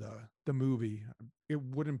change the movie. It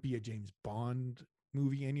wouldn't be a James Bond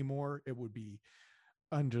movie anymore. It would be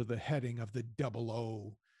under the heading of the double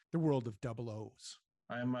O, the world of double O's.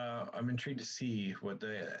 I'm intrigued to see what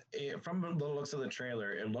from the looks of the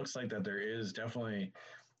trailer. It looks like that there is definitely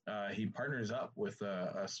he partners up with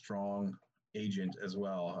a strong agent as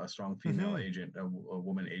well, a strong female agent, a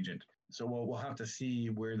woman agent. So we'll have to see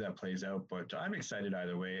where that plays out. But I'm excited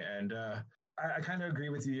either way, and I kind of agree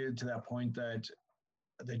with you to that point that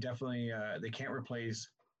they definitely they can't replace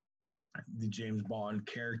the James Bond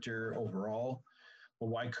character overall. But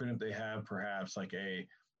why couldn't they have perhaps like a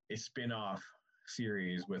spin-off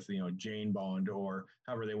series with Jane Bond or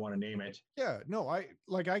however they want to name it? Yeah, no, I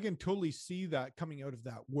can totally see that coming out of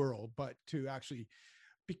that world, but to actually,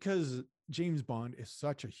 because James Bond is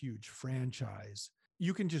such a huge franchise,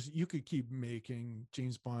 you could keep making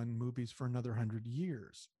James Bond movies for another 100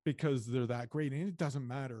 years because they're that great, and it doesn't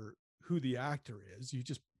matter who the actor is. You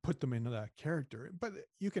just put them into that character. But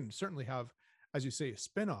you can certainly have, as you say, a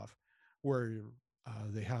spinoff where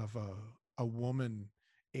they have a woman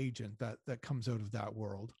agent that comes out of that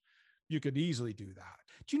world. You could easily do that.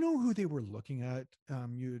 Do you know who they were looking at?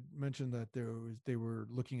 You mentioned that they were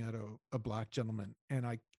looking at a black gentleman, and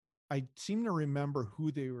I seem to remember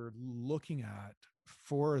who they were looking at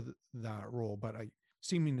for that role, but I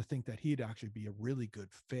seeming to think that he'd actually be a really good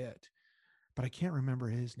fit. But I can't remember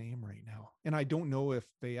his name right now, and I don't know if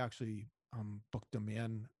they actually booked him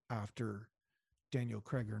in after Daniel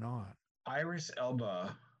Craig or not. Iris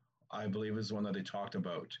Elba, I believe, is one that they talked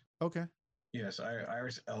about. Okay. Yes,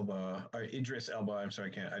 Iris Elba, or Idris Elba. I'm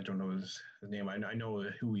sorry, I don't know his name. I know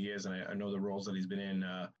who he is, and I know the roles that he's been in.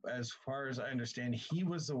 As far as I understand, he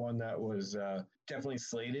was the one that was definitely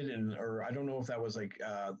slated, or I don't know if that was like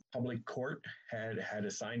public court had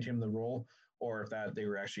assigned him the role, or if that they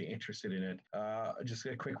were actually interested in it. Just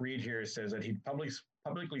a quick read here. It says that he'd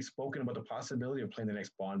publicly spoken about the possibility of playing the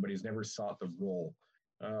next Bond, but he's never sought the role.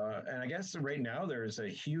 And I guess right now there's a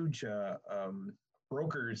huge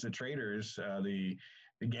brokers, the traders, the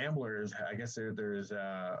gamblers. I guess there's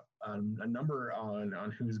a number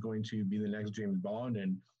on who's going to be the next James Bond,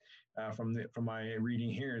 and from my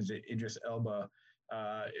reading here is that Idris Elba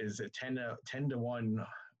is a 10 to 1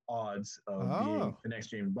 odds of being the next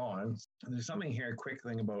James Bond. And there's something here, quick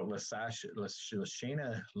thing about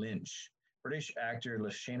Lashana Lynch. British actor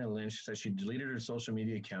Lashana Lynch says she deleted her social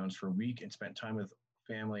media accounts for a week and spent time with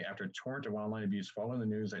family after a torrent of online abuse following the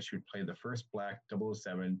news that she would play the first black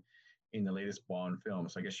 007 in the latest Bond film.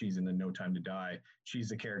 So I guess she's in the No Time to Die. She's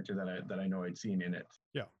the character that I know I'd seen in it.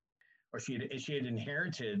 Yeah. Or she had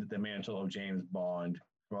inherited the mantle of James Bond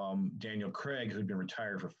from Daniel Craig, who'd been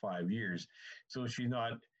retired for 5 years. So she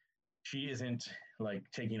isn't like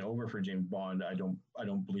taking over for James Bond. I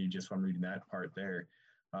don't believe, just from reading that part there.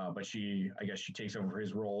 But I guess she takes over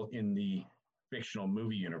his role in the fictional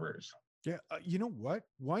movie universe. Yeah, you know what?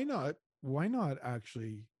 Why not? Why not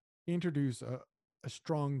actually introduce a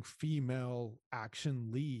strong female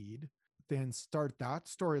action lead, then start that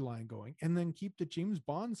storyline going, and then keep the James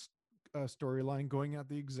Bond storyline going at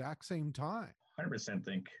the exact same time? 100%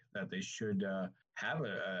 think that they should have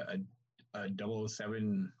a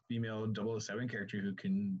 007 female 007 character who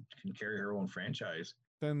can carry her own franchise.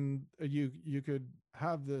 Then you could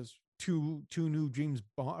have this two new James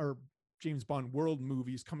Bond world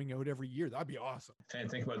movies coming out every year. That'd be awesome. And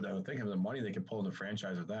think of the money they could pull in the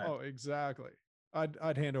franchise with that. Oh, exactly.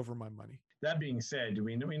 I'd hand over my money. That being said,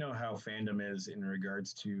 we know how fandom is in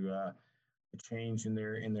regards to a change in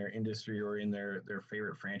their industry or in their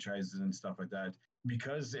favorite franchises and stuff like that.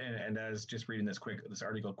 Because and as just reading this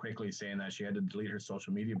article quickly saying that she had to delete her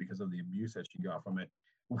social media because of the abuse that she got from it,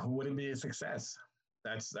 would it be a success?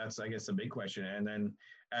 That's I guess a big question. And then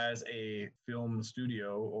as a film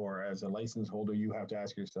studio or as a license holder, you have to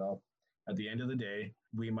ask yourself, at the end of the day,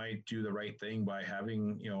 we might do the right thing by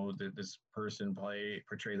having this person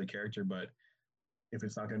portray the character, but if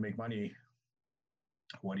it's not going to make money,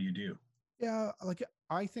 what do you do? Yeah, like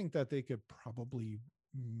I think that they could probably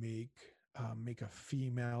make a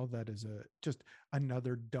female that is just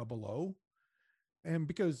another 00, and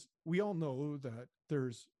because we all know that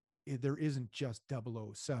there isn't just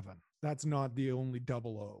 007. That's not the only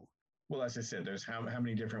 00. Well, as I said, there's how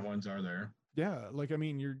many different ones are there? Yeah, like I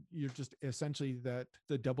mean, you're just essentially that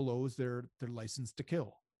the 00s they're licensed to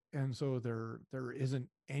kill, and so there isn't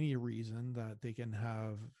any reason that they can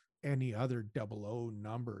have any other 00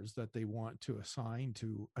 numbers that they want to assign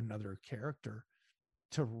to another character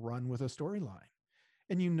to run with a storyline,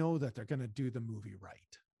 and you know that they're going to do the movie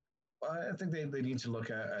right. I think they need to look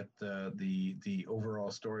at the overall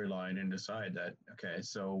storyline and decide that, okay,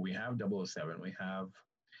 so we have 007, we have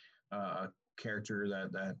character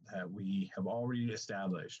that we have already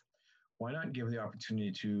established, why not give the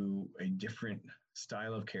opportunity to a different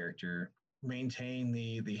style of character, maintain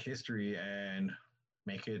the history, and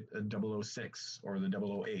make it a 006 or the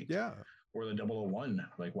 008 Yeah. or the 001?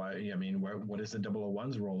 Like, why? I mean, what is the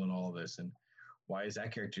 001's role in all of this? And why is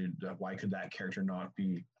that character? Why could that character not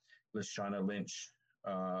be Lashana Lynch,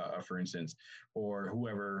 for instance, or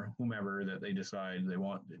whomever that they decide they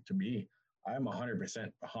want it to be? I'm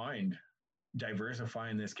 100% behind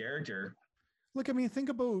diversifying this character. Look, I mean, think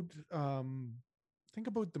about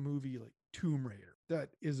the movie like Tomb Raider. That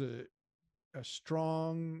is a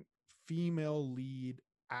strong female lead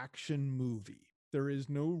action movie. There is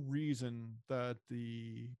no reason that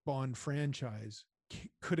the Bond franchise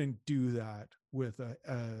couldn't do that with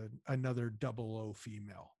another 00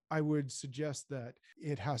 female. I would suggest that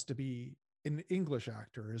it has to be an English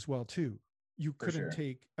actor as well too. You couldn't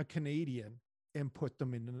take a Canadian and put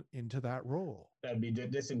them into that role. That'd be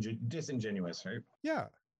disingenuous, right? Yeah,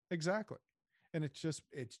 exactly. And it's just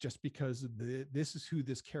because this is who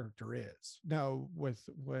this character is. Now, with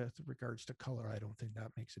regards to color, I don't think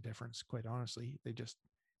that makes a difference. Quite honestly,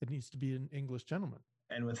 it needs to be an English gentleman.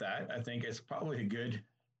 And with that, I think it's probably a good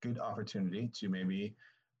opportunity to maybe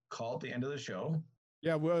call it the end of the show.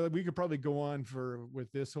 Yeah, well, we could probably go on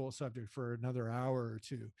with this whole subject for another hour or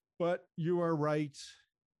two. But you are right.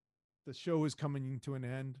 The show is coming to an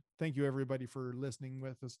end. Thank you, everybody, for listening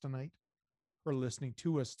with us tonight. Or listening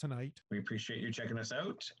to us tonight. We appreciate you checking us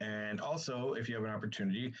out. And also, if you have an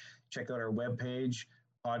opportunity, check out our webpage,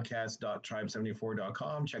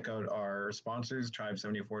 podcast.tribe74.com. Check out our sponsors,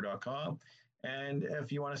 tribe74.com. And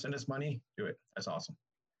if you want to send us money, do it. That's awesome.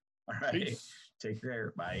 All right. Peace. Take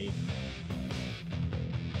care. Bye.